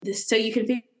so you can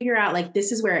figure out like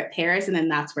this is where it pairs and then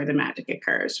that's where the magic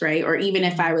occurs, right? Or even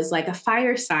if I was like a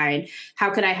fire sign,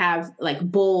 how could I have like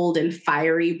bold and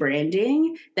fiery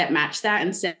branding that match that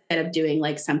instead of doing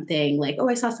like something like, oh,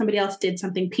 I saw somebody else did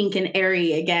something pink and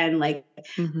airy again, like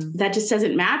that just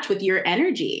doesn't match with your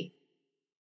energy.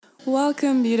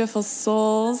 Welcome, beautiful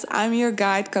souls. I'm your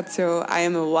guide, Katsu. I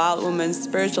am a wild woman,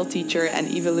 spiritual teacher, and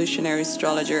evolutionary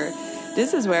astrologer.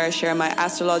 This is where I share my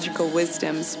astrological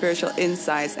wisdom, spiritual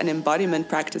insights, and embodiment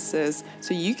practices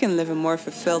so you can live a more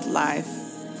fulfilled life.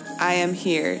 I am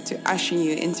here to usher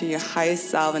you into your highest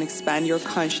self and expand your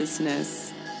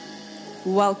consciousness.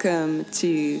 Welcome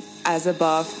to As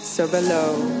Above, So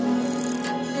Below.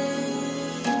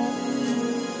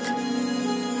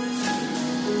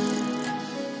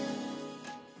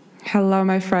 Hello,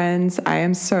 my friends. I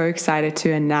am so excited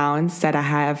to announce that I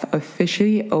have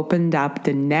officially opened up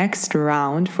the next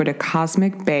round for the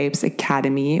Cosmic Babes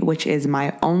Academy, which is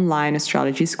my online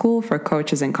astrology school for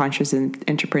coaches and conscious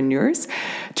entrepreneurs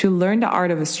to learn the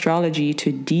art of astrology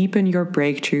to deepen your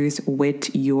breakthroughs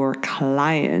with your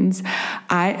clients.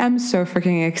 I am so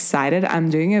freaking excited. I'm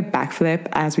doing a backflip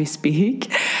as we speak.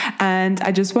 And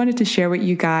I just wanted to share with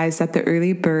you guys that the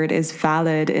early bird is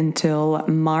valid until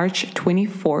March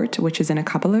 24th, which is in a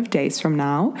couple of days from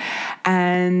now.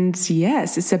 And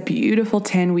yes, it's a beautiful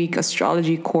 10-week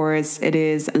astrology course. It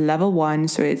is level 1,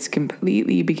 so it's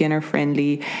completely beginner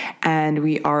friendly. And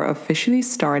we are officially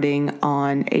starting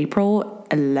on April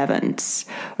 11th.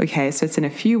 Okay, so it's in a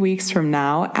few weeks from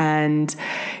now. And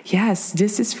yes,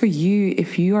 this is for you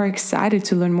if you are excited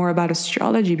to learn more about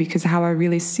astrology, because how I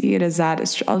really see it is that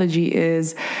astrology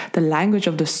is the language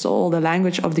of the soul, the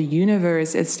language of the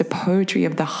universe. It's the poetry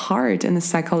of the heart and the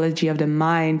psychology of the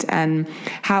mind. And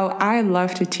how I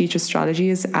love to teach astrology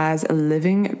is as a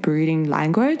living, breathing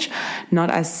language, not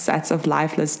as sets of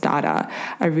lifeless data.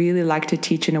 I really like to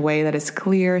teach in a way that is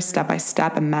clear, step by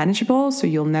step, and manageable, so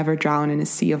you'll never drown in a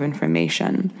sea of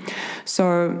information.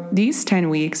 So these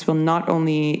 10 weeks will not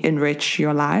only enrich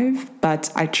your life,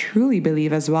 but I truly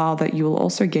believe as well that you will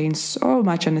also gain so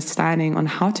much understanding on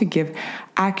how to give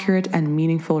accurate and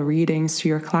meaningful readings to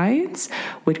your clients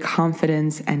with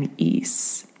confidence and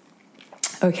ease.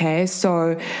 Okay,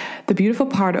 so the beautiful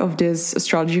part of this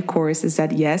astrology course is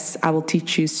that, yes, I will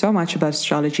teach you so much about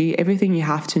astrology, everything you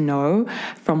have to know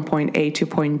from point A to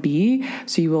point B,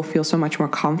 so you will feel so much more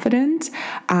confident.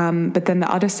 But then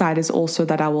the other side is also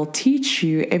that I will teach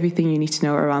you everything you need to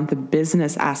know around the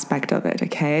business aspect of it,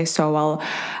 okay? So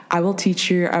I will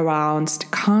teach you around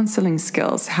counseling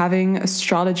skills, having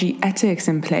astrology ethics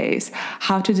in place,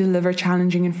 how to deliver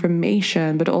challenging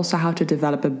information, but also how to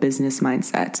develop a business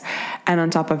mindset. And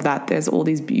on top of that, there's all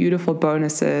these beautiful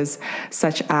bonuses,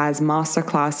 such as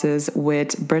masterclasses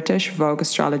with British Vogue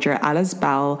astrologer Alice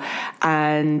Bell.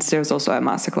 And there's also a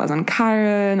masterclass on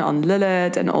Chiron, on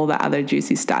Lilith, and all the other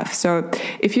juicy stuff. So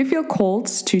if you feel called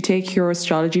to take your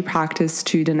astrology practice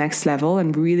to the next level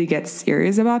and really get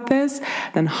serious about this,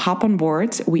 then hop on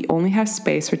board. We only have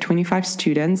space for 25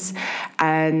 students.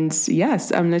 And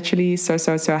yes, I'm literally so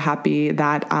happy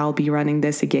that I'll be running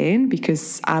this again,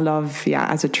 because I love,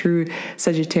 as a true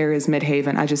Sagittarius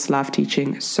midhaven, I just love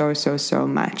teaching so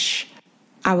much.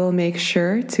 I will make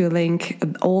sure to link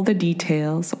all the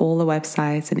details, all the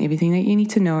websites, and everything that you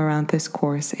need to know around this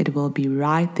course. It will be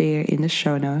right there in the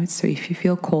show notes. So if you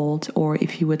feel called, or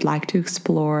if you would like to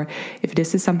explore if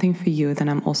this is something for you, then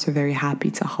I'm also very happy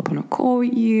to hop on a call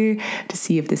with you to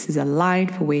see if this is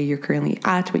aligned for where you're currently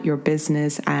at with your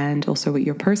business and also with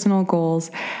your personal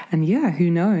goals. And who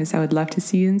knows? I would love to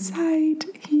see you inside.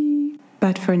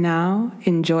 But for now,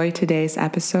 enjoy today's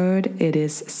episode. It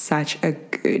is such a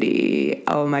goodie.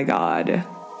 Oh my God.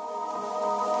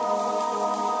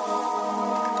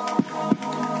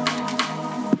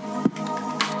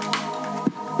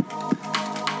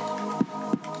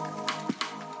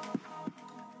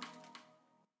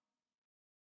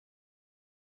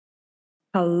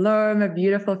 Hello, my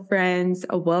beautiful friends.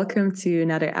 Welcome to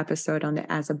another episode on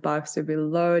the As Above, So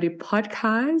Below the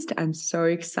podcast. I'm so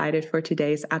excited for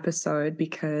today's episode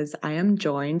because I am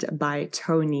joined by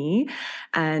Tonie,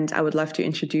 and I would love to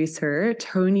introduce her.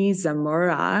 Tonie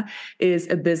Zamora is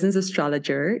a business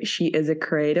astrologer. She is a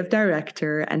creative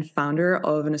director and founder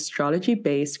of an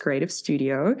astrology-based creative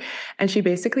studio, and she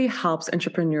basically helps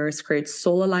entrepreneurs create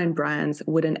soul-aligned brands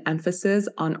with an emphasis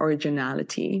on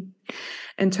originality.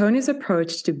 And Tonie's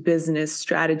approach to business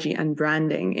strategy and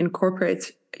branding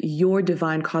incorporates your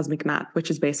divine cosmic map, which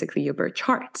is basically your birth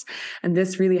chart. And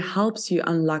this really helps you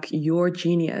unlock your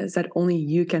genius that only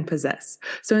you can possess.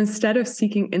 So instead of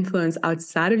seeking influence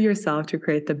outside of yourself to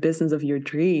create the business of your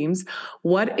dreams,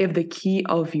 what if the key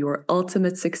of your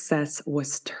ultimate success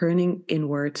was turning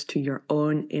inward to your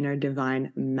own inner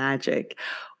divine magic?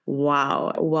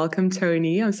 Wow. Welcome,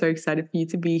 Tonie. I'm so excited for you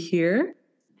to be here.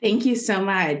 Thank you so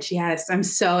much. Yes, I'm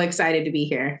so excited to be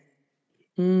here.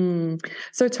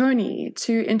 So, Tonie,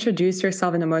 to introduce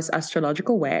yourself in the most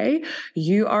astrological way,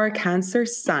 you are a Cancer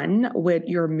sun with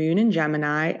your moon in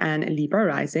Gemini and Libra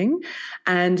rising,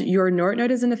 and your North Node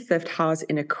is in the fifth house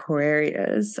in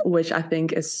Aquarius, which I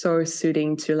think is so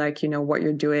suiting to what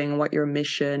you're doing, what your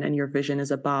mission and your vision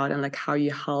is about, and how you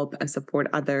help and support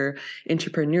other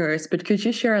entrepreneurs. But could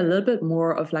you share a little bit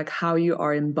more of how you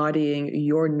are embodying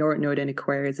your North Node in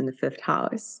Aquarius in the fifth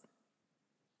house?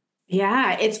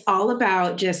 Yeah, it's all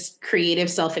about just creative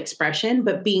self-expression,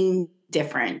 but being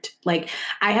different.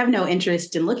 I have no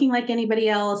interest in looking like anybody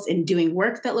else and doing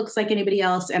work that looks like anybody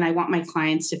else. And I want my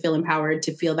clients to feel empowered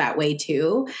to feel that way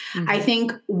too. I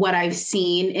think what I've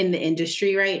seen in the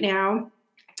industry right now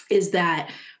is that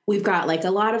we've got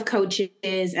a lot of coaches.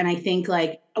 And I think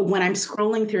when I'm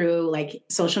scrolling through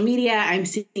social media, I'm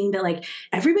seeing that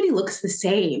everybody looks the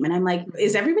same. And I'm like,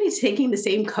 is everybody taking the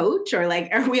same coach, or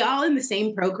are we all in the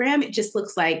same program? It just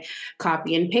looks like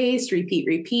copy and paste, repeat,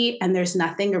 repeat. And there's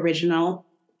nothing original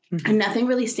and nothing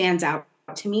really stands out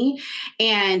to me.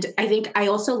 And I think I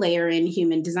also layer in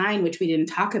human design, which we didn't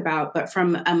talk about, but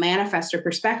from a manifestor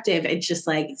perspective, it's just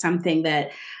something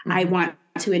that I want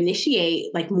to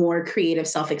initiate more creative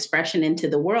self-expression into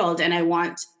the world. And I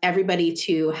want everybody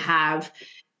to have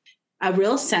a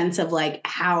real sense of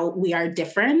how we are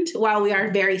different while we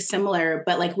are very similar,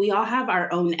 but we all have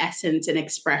our own essence and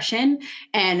expression.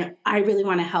 And I really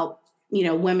want to help,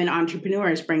 women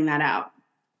entrepreneurs bring that out.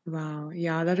 Wow.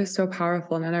 Yeah, that is so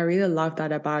powerful. And I really love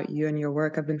that about you and your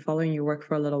work. I've been following your work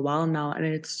for a little while now, and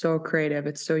it's so creative.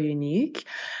 It's so unique.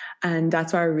 And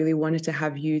that's why I really wanted to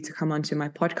have you to come onto my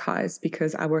podcast,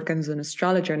 because I work as an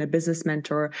astrologer and a business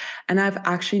mentor. And I've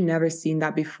actually never seen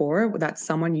that before, that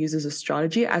someone uses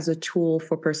astrology as a tool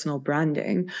for personal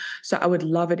branding. So I would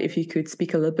love it if you could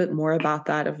speak a little bit more about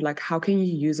that, of how can you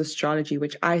use astrology,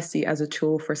 which I see as a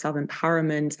tool for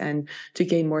self-empowerment and to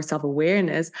gain more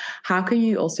self-awareness. How can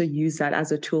you also use that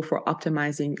as a tool for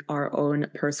optimizing our own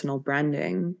personal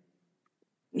branding?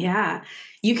 Yeah,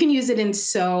 you can use it in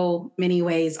so many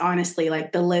ways, honestly.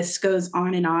 The list goes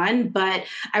on and on. But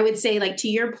I would say, to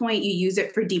your point, you use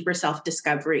it for deeper self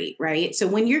discovery, right? So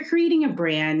when you're creating a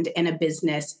brand and a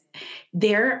business,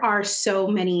 there are so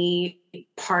many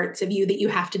parts of you that you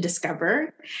have to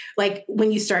discover.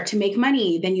 When you start to make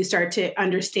money, then you start to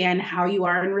understand how you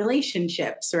are in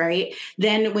relationships, right?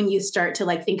 Then when you start to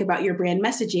think about your brand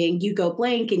messaging, you go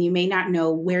blank and you may not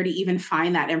know where to even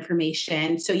find that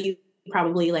information. So you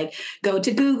probably go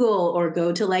to Google or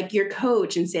go to your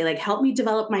coach and say help me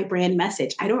develop my brand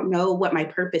message. I don't know what my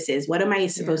purpose is. What am I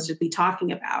supposed to be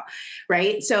talking about?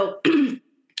 Right. So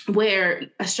where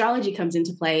astrology comes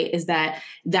into play is that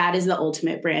is the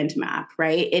ultimate brand map,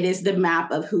 right? It is the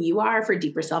map of who you are for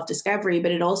deeper self-discovery,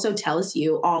 but it also tells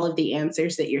you all of the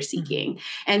answers that you're seeking.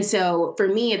 And so for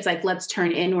me, it's let's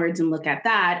turn inwards and look at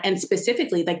that. And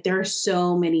specifically, there are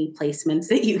so many placements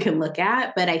that you can look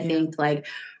at, but I think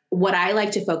what I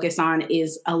like to focus on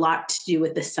is a lot to do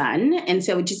with the sun. And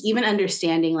so just even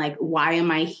understanding why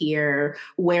am I here?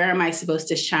 Where am I supposed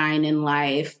to shine in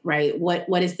life? Right?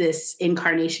 What is this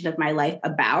incarnation of my life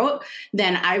about?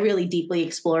 Then I really deeply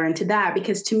explore into that,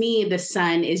 because to me, the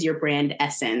sun is your brand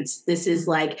essence. This is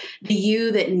the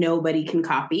you that nobody can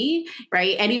copy,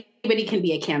 right? Anybody can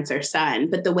be a Cancer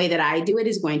sun, but the way that I do it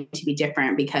is going to be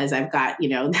different, because I've got,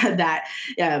 that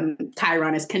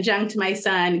Chiron is conjunct my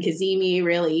sun, Kazemi,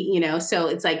 really, so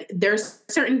it's there's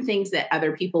certain things that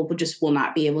other people will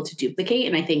not be able to duplicate.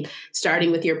 And I think starting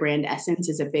with your brand essence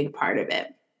is a big part of it.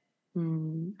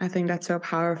 I think that's so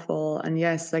powerful. And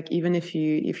yes, even if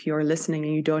you're listening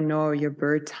and you don't know your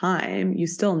birth time, you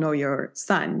still know your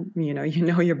sun, you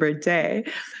know your birthday.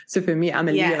 So for me, I'm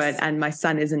a Leo, and my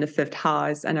sun is in the fifth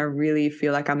house. And I really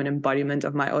feel like I'm an embodiment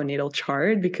of my own natal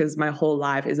chart, because my whole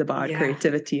life is about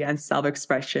creativity and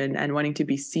self-expression and wanting to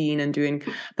be seen and doing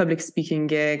public speaking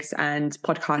gigs and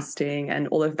podcasting and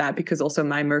all of that, because also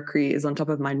my Mercury is on top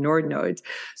of my North Node.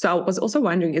 So I was also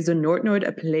wondering, is the North Node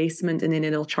a placement in the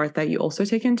natal chart that you also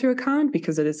take into account,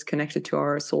 because it is connected to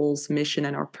our soul's mission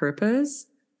and our purpose?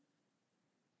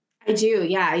 I do.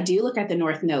 Yeah, I do look at the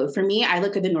North Node. For me, I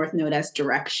look at the North Node as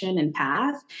direction and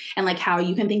path and like how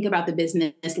you can think about the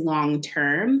business long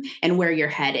term and where you're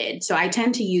headed. So I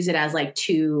tend to use it as like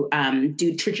to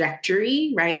do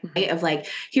trajectory, right? Of like,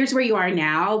 here's where you are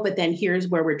now, but then here's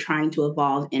where we're trying to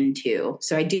evolve into.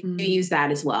 So I do Mm. use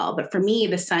that as well. But for me,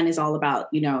 the sun is all about,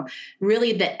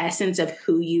 really the essence of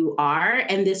who you are.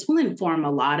 And this will inform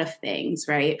a lot of things,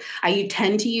 right? I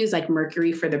tend to use like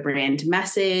Mercury for the brand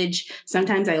message.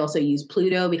 Sometimes I also use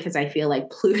Pluto because I feel like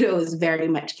Pluto is very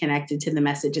much connected to the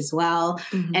message as well.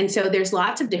 Mhm. And so there's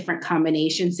lots of different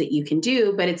combinations that you can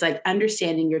do, but it's like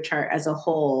understanding your chart as a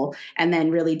whole and then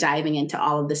really diving into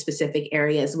all of the specific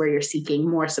areas where you're seeking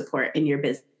more support in your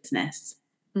business.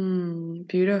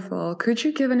 Beautiful. Could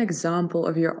you give an example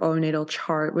of your own natal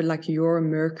chart with like your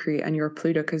Mercury and your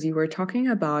Pluto? Because you were talking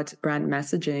about brand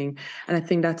messaging. And I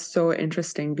think that's so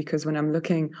interesting because when I'm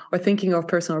looking or thinking of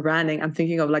personal branding, I'm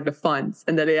thinking of like the fonts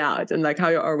and the layout and like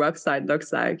how our website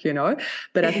looks like, you know?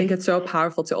 But I think it's so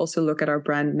powerful to also look at our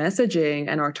brand messaging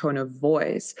and our tone of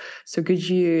voice. So could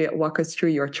you walk us through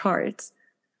your charts?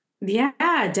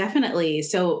 Yeah, definitely.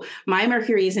 So my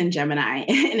Mercury is in Gemini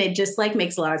and it just like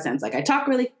makes a lot of sense. Like I talk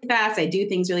really fast, I do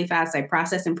things really fast, I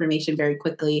process information very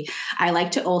quickly. I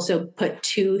like to also put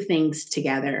two things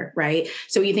together, right?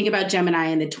 So when you think about Gemini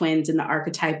and the twins and the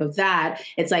archetype of that,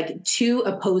 it's like two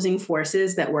opposing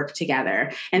forces that work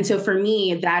together. And so for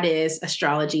me, that is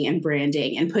astrology and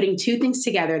branding and putting two things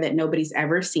together that nobody's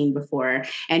ever seen before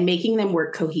and making them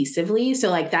work cohesively. So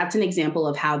like that's an example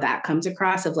of how that comes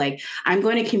across of like, I'm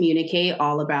going to communicate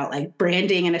all about like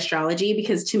branding and astrology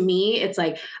because to me it's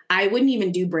like I wouldn't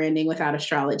even do branding without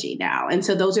astrology now. And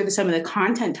so those are some of the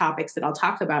content topics that I'll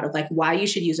talk about of like why you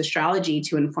should use astrology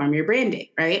to inform your branding,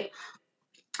 right?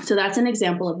 So that's an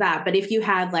example of that. But if you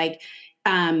had like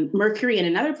Mercury in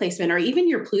another placement or even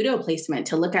your Pluto placement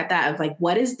to look at that of like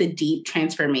what is the deep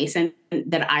transformation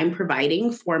that I'm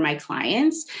providing for my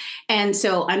clients. And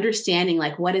so understanding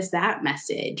like what is that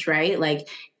message, right? Like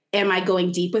am I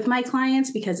going deep with my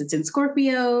clients because it's in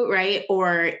Scorpio, right?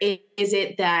 Or is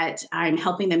it that I'm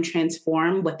helping them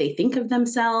transform what they think of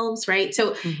themselves, right?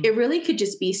 So Mhm. it really could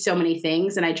just be so many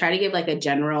things. And I try to give like a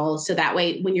general, so that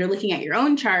way when you're looking at your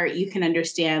own chart, you can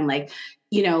understand like,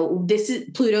 this is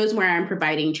Pluto's where I'm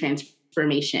providing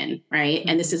transformation, right?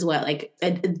 And this Mhm. is what like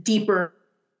a deeper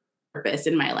purpose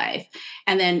in my life.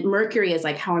 And then Mercury is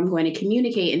like how I'm going to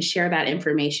communicate and share that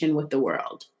information with the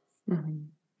world. Mhm.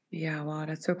 Yeah, wow,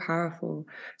 that's so powerful.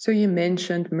 So you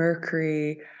mentioned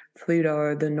Mercury,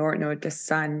 Pluto, the North Node, the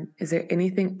Sun. Is there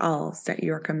anything else that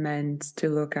you recommend to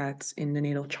look at in the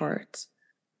natal chart?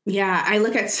 Yeah, I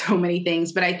look at so many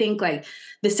things, but I think like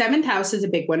the seventh house is a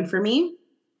big one for me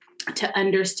to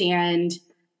understand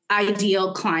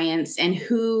ideal clients and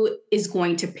who is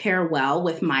going to pair well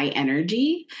with my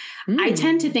energy. I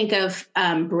tend to Mm. think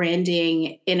of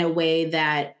branding in a way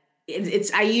that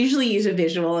I usually use a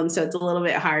visual. And so it's a little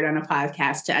bit hard on a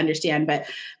podcast to understand, but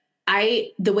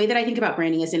the way that I think about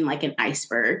branding is in like an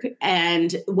iceberg.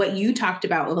 And what you talked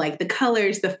about, like the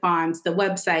colors, the fonts, the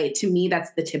website, to me,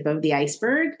 that's the tip of the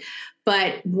iceberg.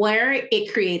 But where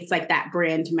it creates like that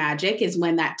brand magic is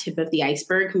when that tip of the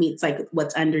iceberg meets like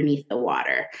what's underneath the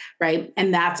water, right?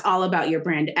 And that's all about your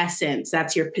brand essence.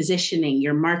 That's your positioning,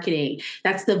 your marketing.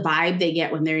 That's the vibe they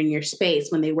get when they're in your space,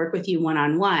 when they work with you one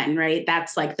on one, right?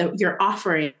 That's like your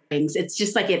offerings. It's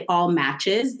just like it all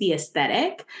matches the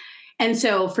aesthetic. And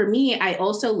so for me, I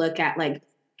also look at like,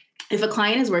 if a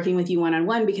client is working with you one on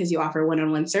one because you offer one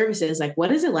on one services, like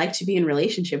what is it like to be in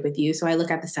relationship with you? So I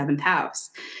look at the seventh house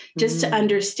just to Mm.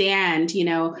 understand,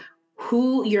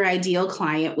 who your ideal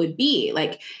client would be.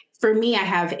 Like for me, I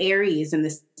have Aries in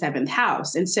the seventh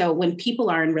house. And so when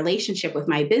people are in relationship with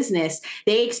my business,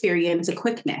 they experience a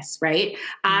quickness, right? Mm.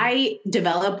 I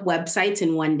develop websites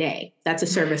in one day. That's a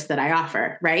service that I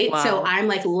offer, right? So Wow. I'm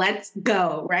like, let's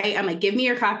go, right? I'm like, give me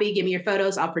your copy, give me your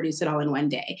photos, I'll produce it all in one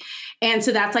day. And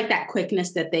so that's like that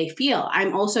quickness that they feel.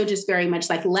 I'm also just very much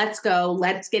like, let's go,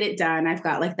 let's get it done. I've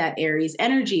got like that Aries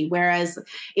energy. Whereas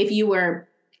if you were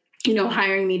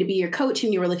hiring me to be your coach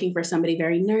and you were looking for somebody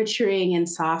very nurturing and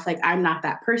soft, like I'm not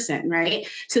that person, right?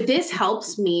 So this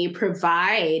helps me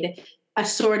provide a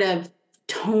sort of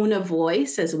tone of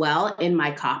voice as well in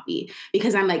my copy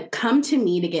because I'm like, come to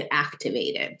me to get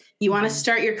activated. You want to Mhm.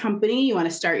 start your company, you want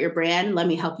to start your brand, let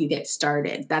me help you get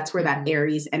started. That's where that Mhm.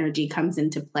 Aries energy comes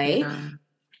into play. Yeah.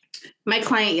 My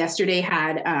client yesterday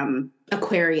had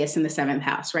Aquarius in the seventh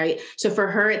house, right? So for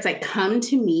her, it's like, come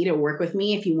to me to work with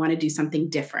me if you want to do something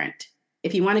different,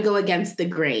 if you want to go against the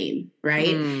grain,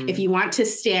 right? If Mm. you want to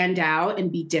stand out and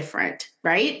be different,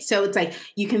 right? So it's like,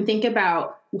 you can think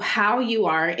about how you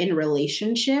are in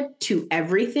relationship to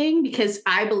everything, because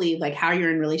I believe like how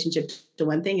you're in relationship to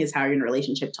one thing is how you're in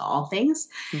relationship to all things.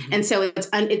 Mm-hmm. And so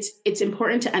it's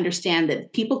important to understand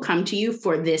that people come to you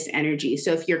for this energy.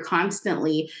 So if you're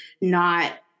constantly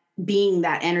not being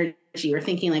that energy, or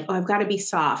thinking like, oh, I've got to be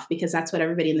soft because that's what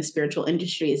everybody in the spiritual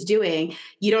industry is doing,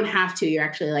 you don't have to. You're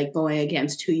actually like going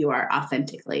against who you are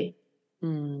authentically.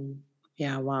 Mm.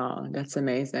 Yeah, wow, that's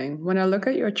amazing. When I look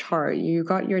at your chart, you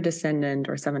got your descendant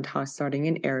or seventh house starting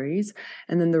in Aries,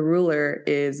 and then the ruler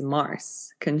is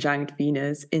Mars conjunct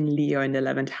Venus in Leo in the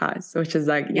 11th house, which is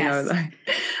like, you know, Yes. like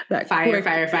that Fire, quick,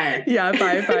 fire, fire. yeah,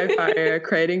 fire, fire, fire,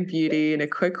 creating beauty in a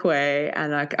quick way.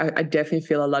 And like, I definitely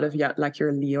feel a lot of like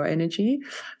your Leo energy.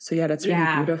 So yeah, that's really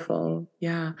Yeah. beautiful.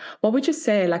 Yeah. What would you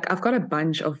say? Like, I've got a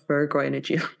bunch of Virgo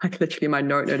energy. Like, literally, my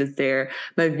North Node is there.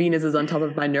 My Venus is on top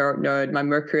of my North Node, my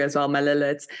Mercury as well, my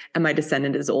Lilith, and my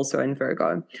descendant is also in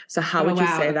Virgo. So how would you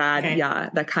say that, Okay. yeah,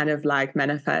 that kind of like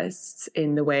manifests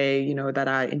in the way, you know, that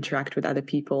I interact with other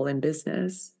people in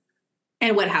business?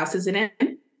 And what house is it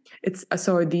in? It's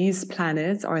so these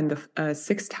planets are in the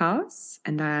sixth house,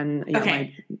 and then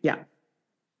Okay. Yeah.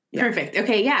 Perfect.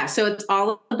 Okay. Yeah. So it's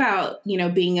all about,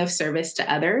 being of service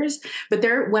to others. But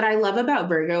what I love about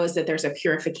Virgo is that there's a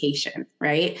purification,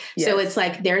 right? Yes. So it's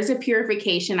like, there's a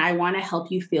purification. I want to help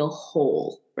you feel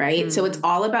whole, right? So it's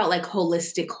all about like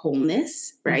holistic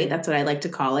wholeness, right? That's what I like to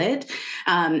call it,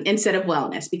 instead of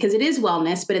wellness, because it is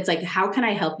wellness, but it's like, how can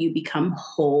I help you become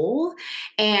whole?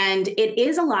 And it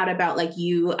is a lot about like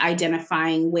you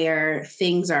identifying where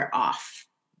things are off.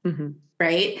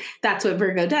 Right? That's what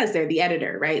Virgo does. They're the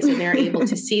editor, right? So they're able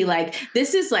to see like,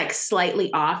 this is like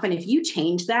slightly off. And if you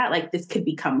change that, like this could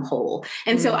become whole.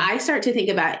 And so I start to think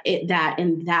about it that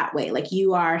in that way, like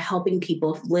you are helping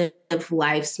people live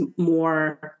lives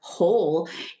more whole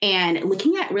and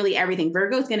looking at really everything.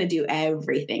 Virgo is going to do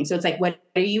everything. So it's like, what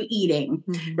are you eating?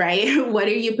 Right? What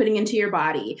are you putting into your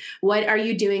body? What are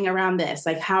you doing around this?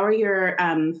 Like, how are your,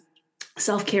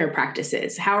 self-care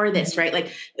practices? How are this, right?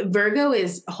 Like Virgo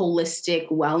is holistic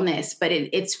wellness, but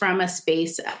it's from a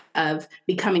space of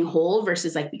becoming whole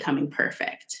versus like becoming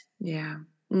perfect. Yeah.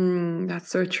 That's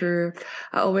so true.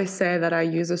 I always say that I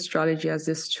use astrology as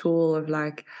this tool of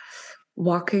like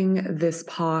walking this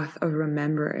path of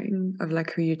remembering of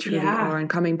like who you truly are and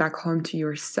coming back home to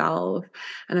yourself.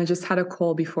 And I just had a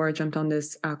call before I jumped on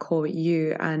this call with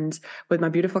you and with my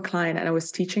beautiful client, and I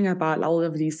was teaching about all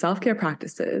of these self-care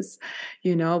practices,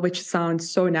 which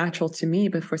sounds so natural to me,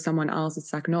 but for someone else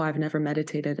it's like, no, I've never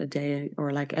meditated a day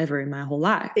or like ever in my whole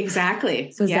life.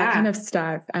 Exactly. So it's that kind of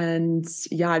stuff. And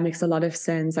yeah, it makes a lot of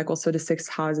sense. Like also the sixth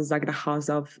house is like the house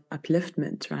of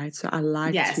upliftment, right? So I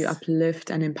like to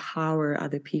uplift and empower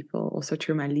other people also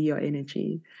through my Leo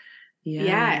energy.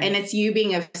 Yeah. And it's you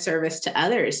being of service to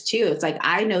others too. It's like,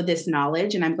 I know this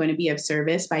knowledge and I'm going to be of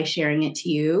service by sharing it to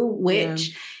you,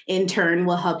 which in turn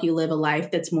will help you live a life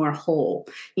that's more whole,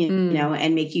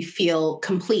 and make you feel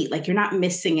complete. Like you're not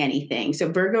missing anything.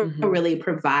 So Virgo really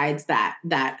provides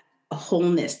that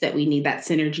wholeness that we need, that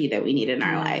synergy that we need in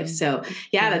our lives. So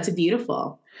that's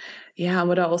beautiful. Yeah, and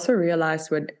what I also realized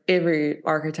with every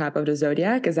archetype of the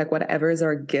zodiac is like whatever is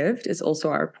our gift is also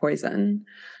our poison.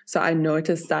 So I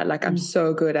noticed that like I'm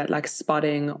so good at like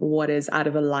spotting what is out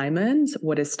of alignment,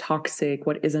 what is toxic,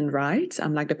 what isn't right.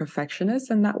 I'm like the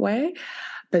perfectionist in that way.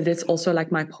 But it's also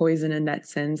like my poison in that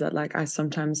sense that like I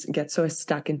sometimes get so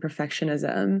stuck in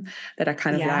perfectionism that I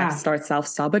kind of like start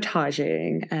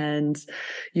self-sabotaging. And, so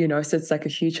it's like a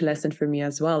huge lesson for me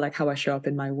as well. Like how I show up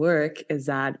in my work is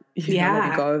that,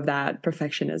 letting go of that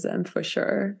perfectionism for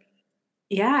sure.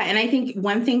 Yeah. And I think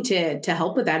one thing to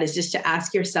help with that is just to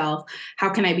ask yourself, how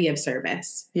can I be of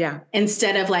service? Yeah.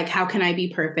 Instead of like, how can I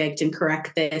be perfect and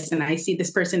correct this? And I see this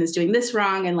person is doing this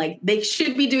wrong and like, they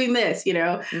should be doing this,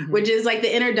 which is like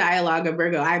the inner dialogue of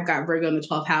Virgo. I've got Virgo in the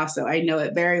 12th house, so I know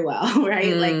it very well.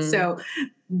 Right. Like, so,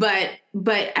 but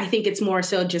I think it's more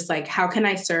so just like, how can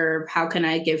I serve? How can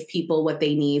I give people what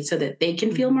they need so that they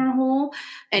can feel more whole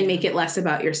and make it less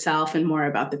about yourself and more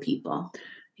about the people?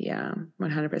 Yeah,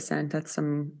 100%. That's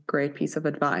some great piece of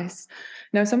advice.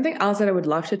 Now, something else that I would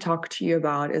love to talk to you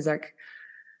about is like,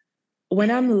 when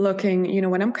I'm looking,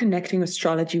 when I'm connecting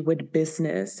astrology with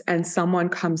business and someone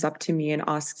comes up to me and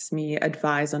asks me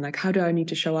advice on like, how do I need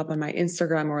to show up on my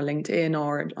Instagram or LinkedIn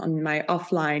or on my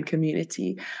offline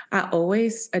community? I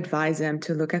always advise them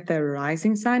to look at their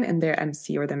rising sign and their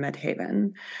MC or their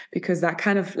midheaven, because that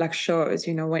kind of like shows,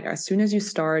 as soon as you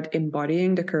start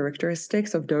embodying the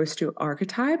characteristics of those two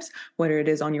archetypes, whether it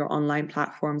is on your online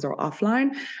platforms or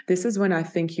offline, this is when I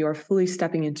think you are fully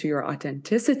stepping into your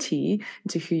authenticity,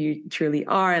 into who you truly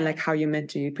are, and like how you're meant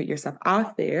to put yourself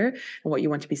out there and what you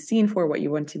want to be seen for, what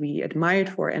you want to be admired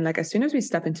for. And like as soon as we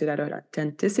step into that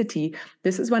authenticity,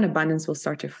 this is when abundance will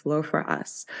start to flow for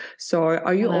us. So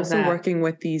are you also working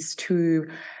with these two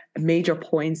major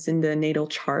points in the natal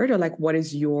chart, or like what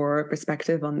is your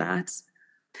perspective on that?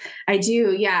 I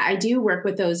do. Yeah, I do work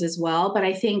with those as well. But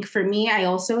I think for me, I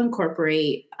also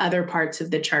incorporate other parts of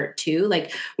the chart too.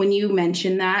 Like when you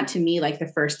mentioned that to me, like the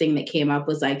first thing that came up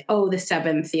was like, oh, the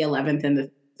 7th, the 11th, and the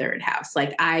third house.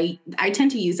 Like I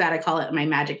tend to use that. I call it my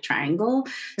magic triangle.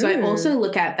 So I also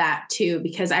look at that too,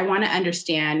 because I want to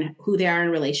understand who they are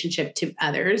in relationship to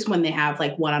others when they have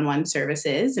like one-on-one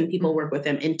services and people work with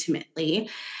them intimately.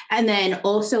 And then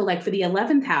also like for the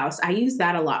 11th house, I use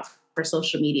that a lot for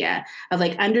social media, of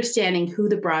like understanding who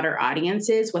the broader audience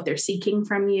is, what they're seeking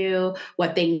from you,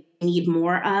 what they need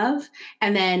more of.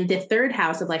 And then the third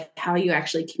house of like how you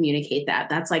actually communicate that.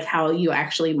 That's like how you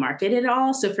actually market it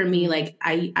all. So for me, like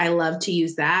I love to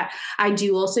use that. I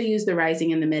do also use the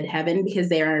rising and the midheaven because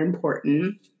they are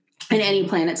important, and any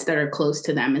planets that are close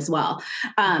to them as well.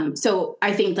 So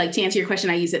I think like to answer your question,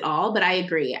 I use it all, but I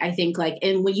agree. I think like,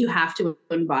 and when you have to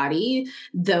embody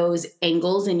those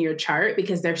angles in your chart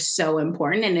because they're so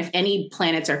important. And if any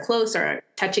planets are close or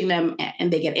touching them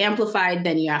and they get amplified,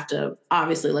 then you have to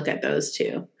obviously look at those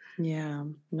too. Yeah,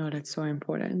 no, that's so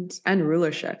important. And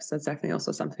rulerships, that's definitely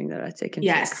also something that I take into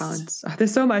account. So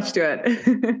there's so much to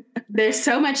it. There's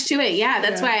so much to it. Yeah.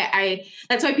 That's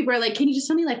why people are like, can you just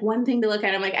tell me like one thing to look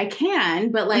at? I'm like, I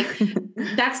can, but like,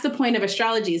 that's the point of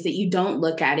astrology, is that you don't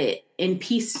look at it in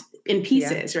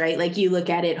pieces, right? Like you look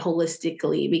at it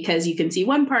holistically, because you can see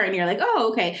one part and you're like,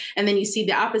 oh, okay. And then you see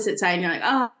the opposite side and you're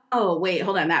like, oh, wait,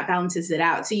 hold on. That balances it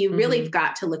out. So you really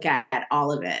got to look at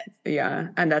all of it. Yeah.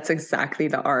 And that's exactly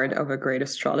the art of a great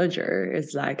astrologer,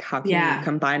 is like, how can you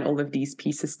combine all of these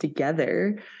pieces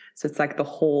together? So it's like the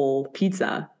whole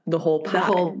pizza, the whole pie,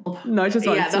 not just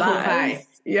one slice. The whole pie.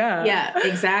 Yeah. Yeah,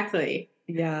 exactly.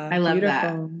 Yeah. I love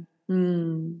that.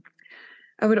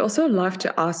 I would also love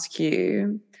to ask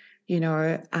you,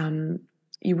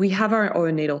 we have our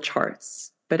own natal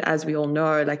charts, but as we all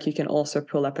know, like you can also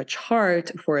pull up a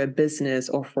chart for a business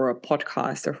or for a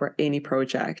podcast or for any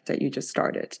project that you just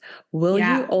started. Will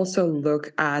you also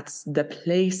look at the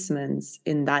placements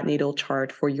in that natal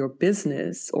chart for your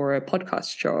business or a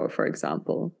podcast show, for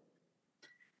example?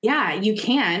 Yeah, you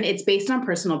can. It's based on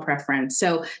personal preference.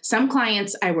 So some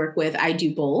clients I work with, I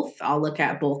do both. I'll look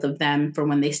at both of them for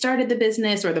when they started the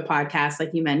business or the podcast,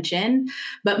 like you mentioned.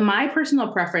 But my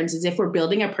personal preference is if we're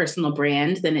building a personal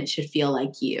brand, then it should feel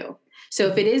like you. So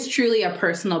if it is truly a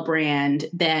personal brand,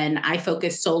 then I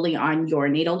focus solely on your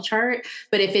natal chart.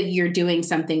 But if you're doing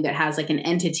something that has like an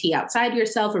entity outside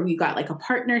yourself, or you got like a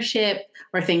partnership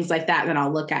or things like that, then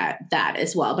I'll look at that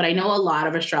as well. But I know a lot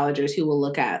of astrologers who will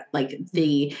look at like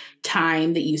the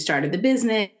time that you started the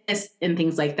business and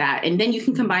things like that. And then you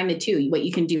can combine the two. What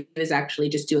you can do is actually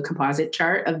just do a composite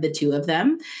chart of the two of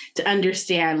them to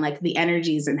understand like the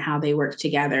energies and how they work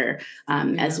together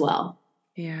as well.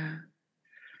 Yeah.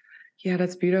 Yeah,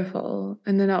 that's beautiful.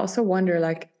 And then I also wonder,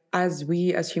 like, as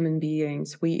human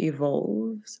beings, we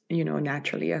evolve,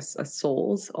 naturally as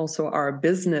souls. Also, our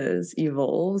business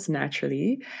evolves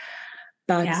naturally.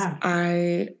 But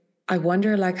I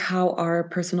wonder, like, how our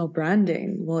personal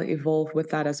branding will evolve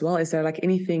with that as well. Is there like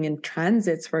anything in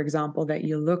transits, for example, that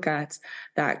you look at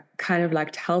that kind of like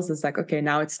tells us like, okay,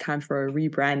 now it's time for a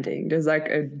rebranding? There's like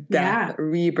a death,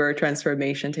 rebirth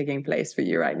transformation taking place for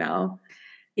you right now.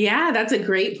 Yeah, that's a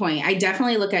great point. I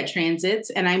definitely look at transits,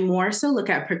 and I more so look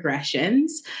at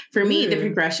progressions. For me, the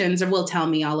progressions will tell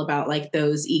me all about like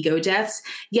those ego deaths.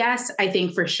 Yes, I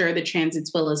think for sure the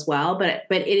transits will as well, but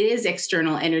it is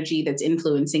external energy that's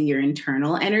influencing your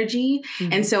internal energy.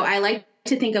 And so I like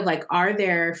to think of like, are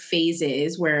there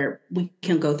phases where we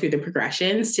can go through the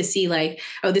progressions to see like,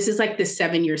 oh, this is like the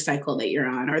 7-year cycle that you're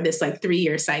on, or this like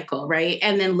 3-year cycle, right?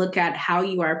 And then look at how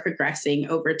you are progressing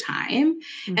over time.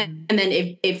 And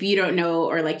then if you don't know,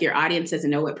 or like your audience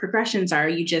doesn't know what progressions are,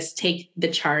 you just take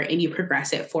the chart and you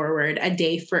progress it forward a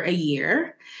day for a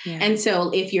year. And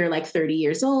so if you're like 30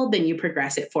 years old, then you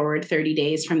progress it forward 30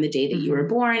 days from the day that you were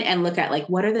born, and look at like,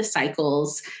 what are the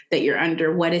cycles that you're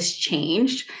under? What has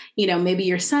changed? Maybe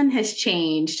your sun has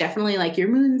changed, definitely like your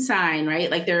moon sign,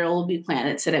 right? Like there will be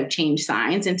planets that have changed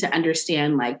signs, and to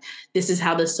understand like, this is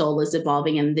how the soul is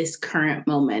evolving in this current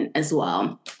moment as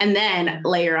well. And then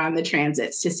layer on the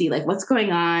transits to see like what's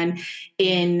going on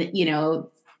in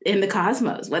the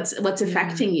cosmos, what's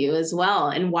affecting you as well,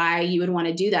 and why you would want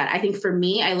to do that. I think for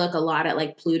me, I look a lot at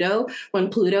like Pluto. When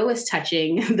Pluto is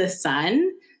touching the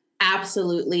sun,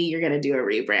 absolutely you're going to do a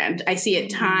rebrand. I see it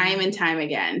time and time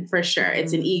again, for sure.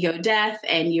 It's an ego death,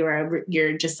 and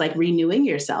you're just like renewing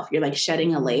yourself. You're like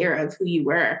shedding a layer of who you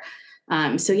were.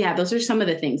 So yeah, those are some of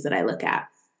the things that I look at.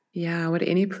 Yeah, with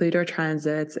any Pluto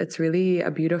transits, it's really a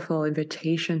beautiful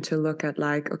invitation to look at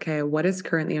like, okay, what is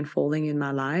currently unfolding in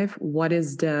my life? What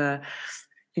is the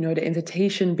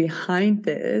invitation behind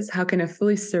this? How can I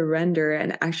fully surrender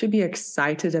and actually be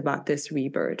excited about this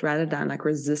rebirth rather than like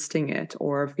resisting it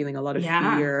or feeling a lot of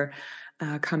fear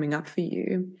coming up for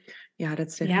you? Yeah,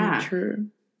 that's definitely true.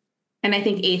 And I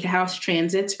think eighth house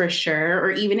transits for sure,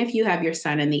 or even if you have your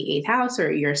sun in the eighth house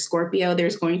or your Scorpio,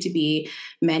 there's going to be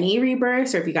many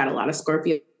rebirths, or if you got a lot of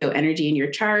Scorpio energy in your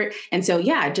chart. And so,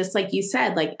 yeah, just like you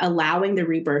said, like allowing the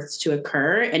rebirths to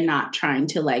occur and not trying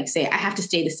to like say, I have to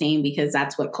stay the same because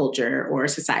that's what culture or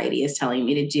society is telling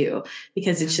me to do,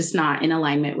 because it's just not in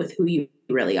alignment with who you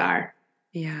really are.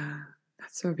 Yeah.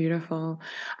 So beautiful.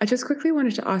 I just quickly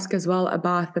wanted to ask as well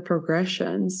about the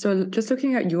progression. So just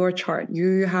looking at your chart,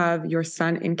 you have your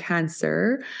sun in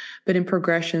Cancer, but in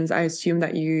progressions, I assume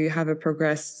that you have a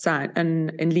progressed sun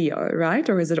and in Leo, right?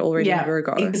 Or is it already in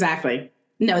Virgo? Exactly.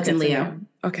 No, it's in Leo.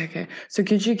 Okay. So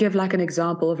could you give like an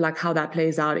example of like how that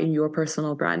plays out in your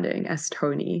personal branding as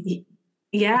Tonie?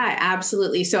 Yeah,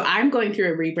 absolutely. So I'm going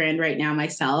through a rebrand right now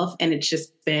myself, and it's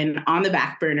just been on the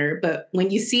back burner. But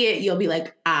when you see it, you'll be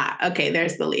like, okay,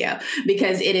 there's the Leo,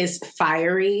 because it is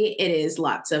fiery. It is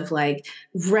lots of like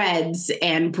reds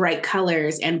and bright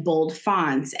colors and bold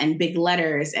fonts and big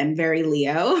letters and very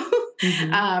Leo.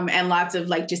 And lots of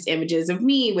like just images of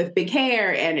me with big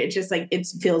hair. And it just like, it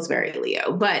feels very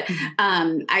Leo. But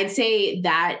I'd say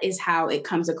that is how it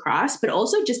comes across, but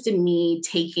also just in me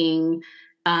taking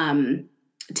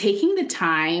the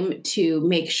time to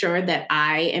make sure that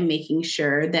I am making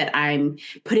sure that I'm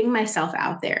putting myself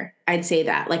out there. I'd say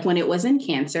that like when it was in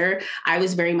Cancer, I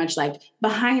was very much like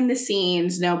behind the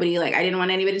scenes. I didn't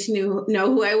want anybody to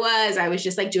know who I was. I was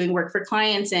just like doing work for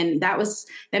clients. And that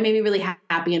made me really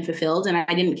happy and fulfilled. And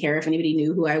I didn't care if anybody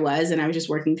knew who I was. And I was just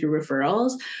working through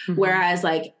referrals. Whereas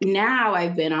like now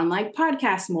I've been on like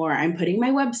podcasts more. I'm putting my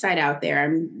website out there.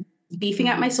 I'm beefing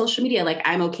up my social media. Like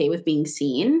I'm okay with being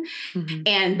seen.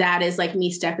 And that is like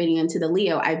me stepping into the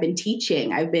Leo. I've been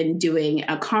teaching, I've been doing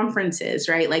conferences,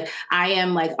 right? Like I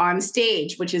am like on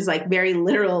stage, which is like very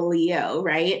literal Leo,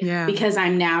 right? Yeah. Because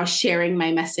I'm now sharing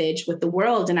my message with the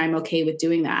world, and I'm okay with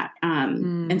doing that.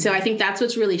 And so I think that's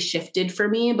what's really shifted for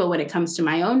me. But when it comes to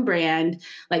my own brand,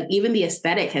 like even the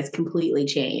aesthetic has completely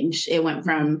changed. It went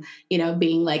from,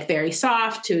 being like very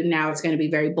soft to now it's going to be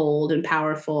very bold and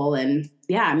powerful, and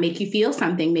make you feel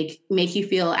something, make you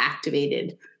feel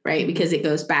activated, right? Because it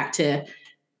goes back to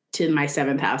my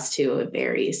seventh house too of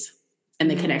Aries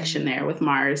and the connection there with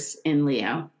Mars in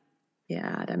Leo.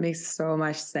 Yeah, that makes so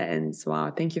much sense.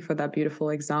 Wow. Thank you for that beautiful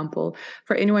example.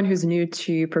 For anyone who's new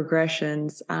to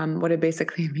progressions, what it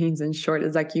basically means in short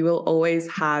is like you will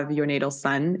always have your natal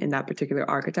sun in that particular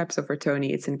archetype. So for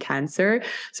Tonie, it's in Cancer.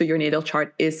 So your natal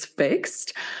chart is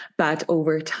fixed. But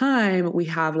over time, we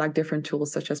have like different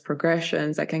tools such as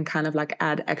progressions that can kind of like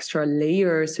add extra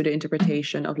layers to the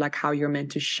interpretation of like how you're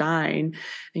meant to shine,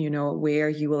 where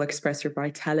you will express your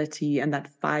vitality and that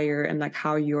fire, and like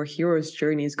how your hero's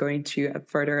journey is going to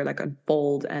further like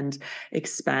unfold and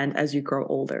expand as you grow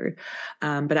older.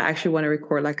 But I actually want to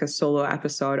record like a solo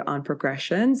episode on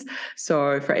progressions.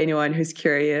 So for anyone who's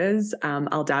curious,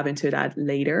 I'll dive into that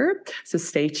later. So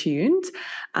stay tuned.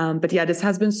 But yeah, this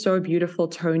has been so beautiful,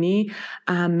 Tonie.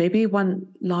 Maybe one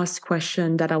last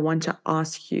question that I want to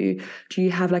ask you. Do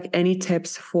you have like any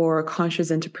tips for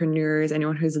conscious entrepreneurs,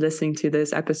 anyone who's listening to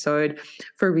this episode,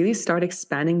 for really start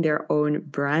expanding their own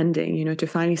branding, to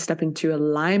finally step into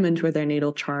alignment with their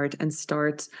natal chart and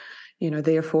start,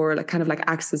 therefore like kind of like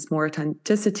access more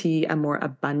authenticity and more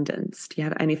abundance? Do you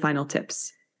have any final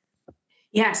tips?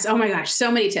 Yes. Oh my gosh. So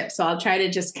many tips. So I'll try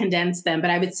to just condense them, but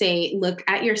I would say, look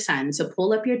at your sun. So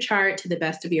pull up your chart to the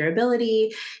best of your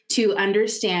ability to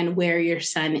understand where your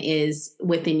sun is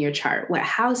within your chart, what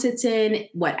house it's in,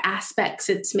 what aspects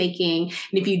it's making.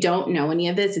 And if you don't know any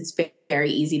of this, it's very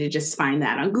easy to just find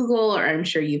that on Google, or I'm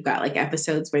sure you've got like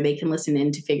episodes where they can listen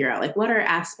in to figure out like what are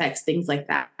aspects, things like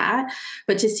that.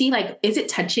 But to see like, is it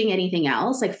touching anything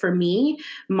else? Like for me,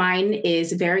 mine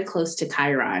is very close to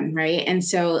Chiron, right? And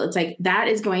so it's like that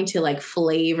is going to like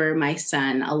flavor my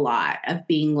sun a lot of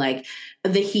being like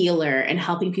the healer and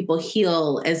helping people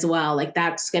heal as well, like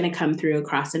that's going to come through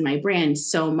across in my brand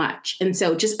so much. And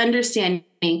so just understanding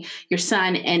your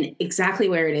sun and exactly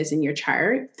where it is in your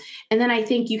chart. And then I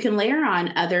think you can layer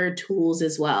on other tools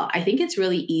as well. I think it's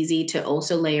really easy to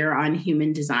also layer on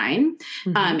human design,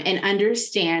 and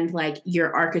understand like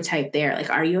your archetype there. Like,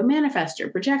 are you a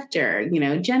manifestor, projector,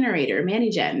 generator,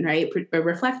 manigen, right? A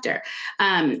reflector.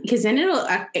 Because then it'll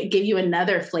give you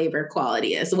another flavor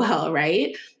quality as well,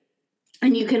 right?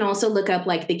 And you can also look up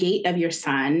like the gate of your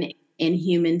sun in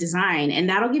human design, and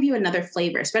that'll give you another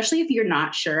flavor, especially if you're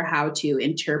not sure how to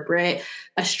interpret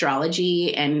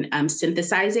astrology and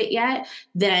synthesize it yet.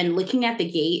 Then looking at the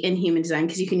gate in human design,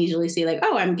 because you can usually say like,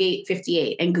 oh, I'm gate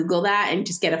 58, and Google that and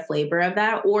just get a flavor of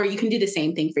that. Or you can do the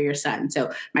same thing for your sun.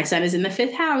 So my sun is in the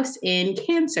fifth house in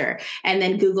Cancer, and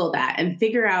then Google that and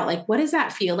figure out like, what does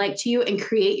that feel like to you, and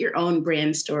create your own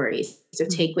brand stories. So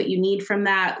take what you need from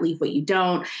that, leave what you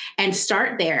don't, and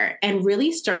start there and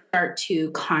really start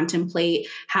to contemplate,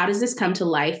 how does this come to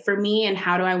life for me? And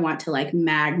how do I want to like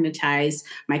magnetize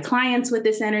my clients with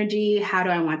this energy? How do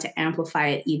I want to amplify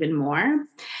it even more?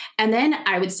 And then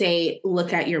I would say,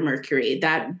 look at your Mercury.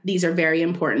 That these are very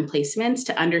important placements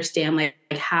to understand like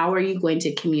how are you going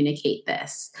to communicate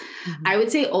this? I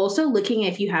would say also looking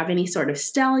if you have any sort of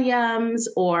stelliums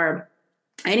or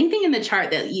anything in the chart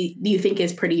that you think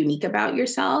is pretty unique about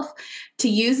yourself, to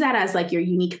use that as like your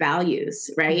unique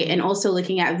values, right? And also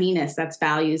looking at Venus, that's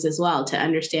values as well, to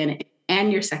understand it,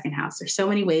 and your second house. There's so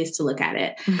many ways to look at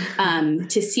it,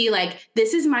 to see like,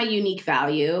 this is my unique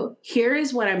value. Here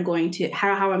is what I'm going to,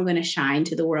 how I'm going to shine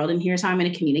to the world. And here's how I'm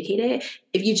going to communicate it.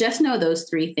 If you just know those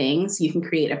three things, you can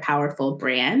create a powerful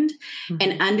brand,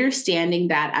 and understanding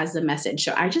that as the message.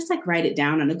 So I just like write it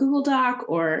down on a Google Doc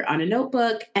or on a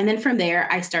notebook. And then from there,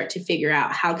 I start to figure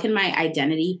out, how can my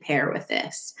identity pair with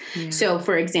this? Yeah. So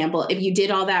for example, if you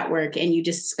did all that work and you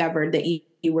discovered that you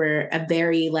were a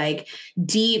very like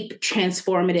deep,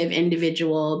 transformative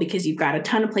individual because you've got a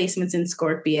ton of placements in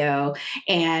Scorpio,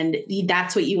 and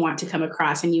that's what you want to come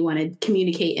across and you want to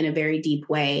communicate in a very deep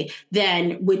way,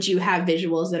 then would you have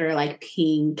visuals that are like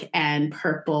pink and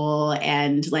purple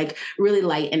and like really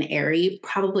light and airy?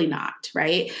 Probably not,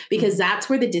 right? Because that's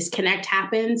where the disconnect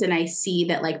happens. And I see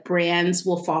that like brands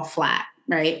will fall flat,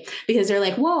 right? Because they're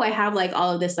like, whoa, I have like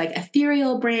all of this like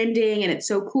ethereal branding and it's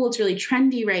so cool. It's really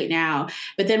trendy right now.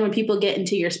 But then when people get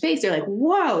into your space, they're like,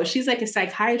 whoa, she's like a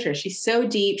psychiatrist. She's so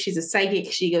deep. She's a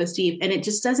psychic. She goes deep, and it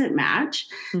just doesn't match.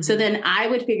 So then I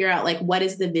would figure out like, what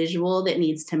is the visual that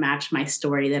needs to match my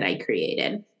story that I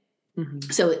created?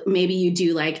 So maybe you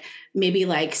do like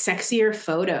sexier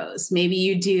photos. Maybe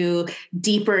you do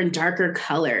deeper and darker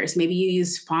colors. Maybe you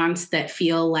use fonts that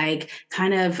feel like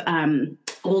kind of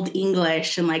Old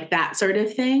English and like that sort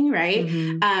of thing, right?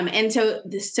 And so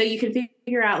you can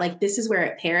figure out like, this is where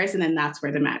it pairs, and then that's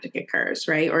where the magic occurs,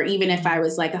 right? Or even if I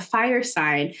was like a fire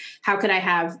sign, how could I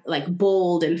have like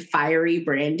bold and fiery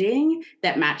branding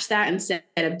that match that, instead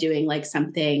of doing like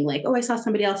something like, oh, I saw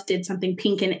somebody else did something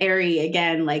pink and airy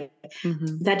again, like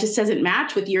that just doesn't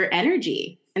match with your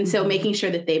energy. And so making sure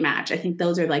that they match, I think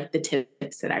those are like the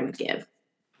tips that I would give.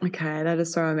 Okay, that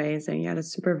is so amazing. Yeah,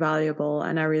 that's super valuable.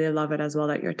 And I really love it as well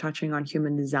that you're touching on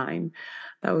human design.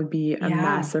 That would be a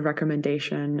massive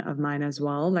recommendation of mine as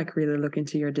well. Like really look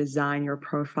into your design, your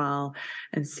profile,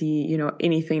 and see,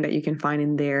 anything that you can find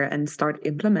in there and start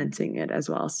implementing it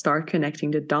as well. Start connecting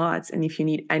the dots. And if you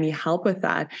need any help with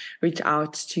that, reach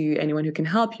out to anyone who can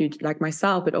help you, like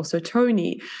myself, but also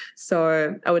Tonie.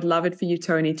 So I would love it for you,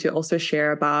 Tonie, to also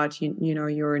share about,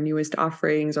 your newest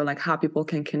offerings, or like how people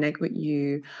can connect with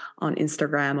you on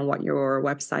Instagram and what your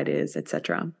website is,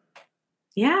 etc.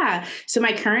 Yeah. So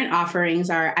my current offerings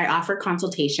are, I offer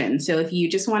consultation. So if you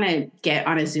just want to get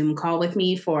on a Zoom call with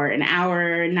me for an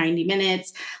hour, 90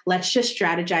 minutes, let's just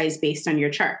strategize based on your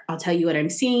chart. I'll tell you what I'm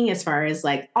seeing as far as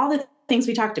like all the things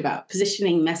we talked about: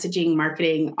 positioning, messaging,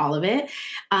 marketing, all of it.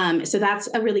 So that's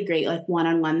a really great like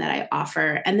one-on-one that I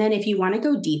offer. And then if you want to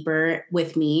go deeper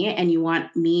with me and you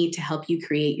want me to help you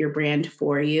create your brand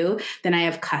for you, then I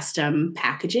have custom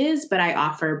packages, but I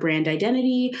offer brand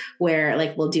identity, where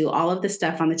like we'll do all of the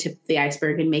stuff on the tip of the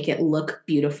iceberg and make it look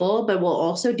beautiful, but we'll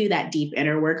also do that deep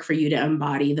inner work for you to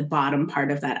embody the bottom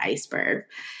part of that iceberg.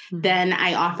 Then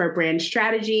I offer brand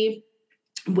strategy,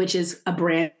 which is a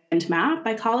brand map,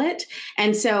 I call it.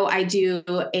 And so I do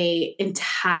a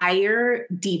entire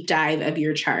deep dive of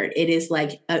your chart. It is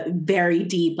like a very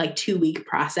deep, like 2-week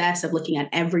process of looking at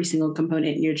every single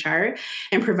component in your chart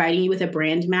and providing you with a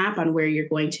brand map on where you're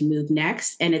going to move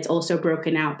next. And it's also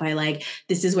broken out by like,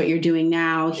 this is what you're doing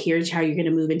now. Here's how you're going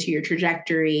to move into your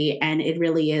trajectory. And it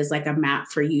really is like a map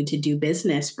for you to do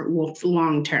business for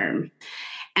long term.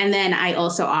 And then I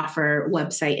also offer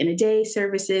website in a day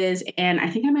services. And I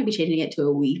think I might be changing it to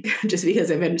a week just because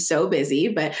I've been so busy,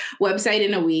 but website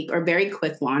in a week or very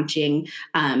quick launching.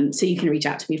 So you can reach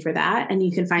out to me for that. And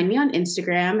you can find me on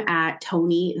Instagram at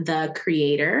Tonie the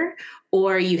Creator,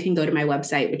 or you can go to my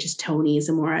website, which is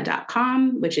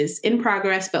toniezamora.com, which is in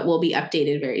progress, but will be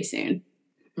updated very soon.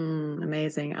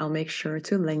 Amazing. I'll make sure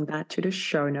to link that to the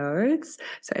show notes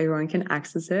so everyone can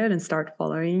access it and start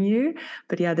following you.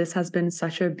 But yeah, this has been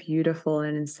such a beautiful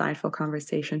and insightful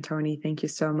conversation, Tonie. Thank you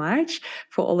so much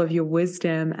for all of your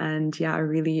wisdom. And yeah, I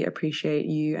really appreciate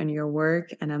you and your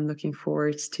work. And I'm looking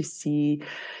forward to see,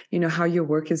 how your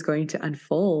work is going to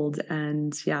unfold.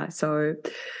 And yeah, so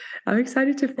I'm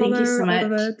excited to follow Thank you so much.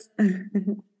 all of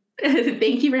it.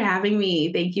 Thank you for having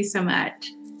me. Thank you so much.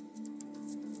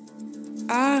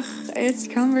 It's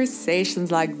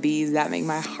conversations like these that make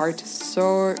my heart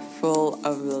so full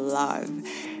of love.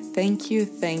 Thank you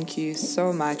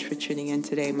so much for tuning in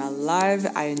today, my love.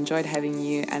 I enjoyed having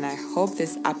you, and I hope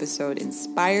this episode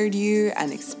inspired you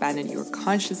and expanded your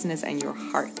consciousness and your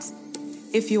heart.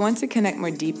 If you want to connect more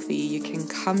deeply, you can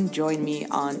come join me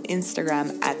on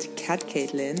Instagram at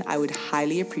CatCaitlin. I would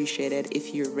highly appreciate it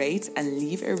if you rate and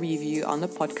leave a review on the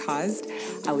podcast.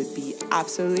 I would be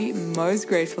absolutely most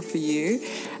grateful for you.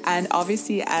 And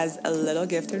obviously, as a little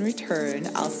gift in return,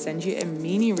 I'll send you a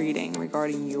mini reading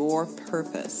regarding your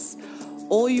purpose.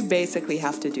 All you basically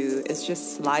have to do is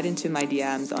just slide into my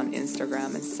DMs on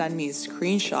Instagram and send me a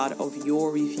screenshot of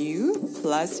your review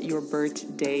plus your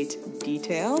birth date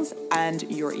details and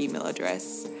your email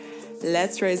address.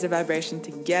 Let's raise the vibration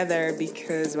together,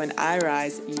 because when I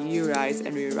rise, you rise,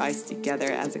 and we rise together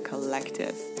as a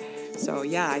collective. So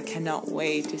yeah, I cannot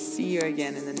wait to see you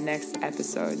again in the next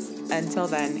episodes. Until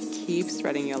then, keep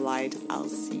spreading your light. I'll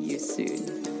see you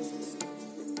soon.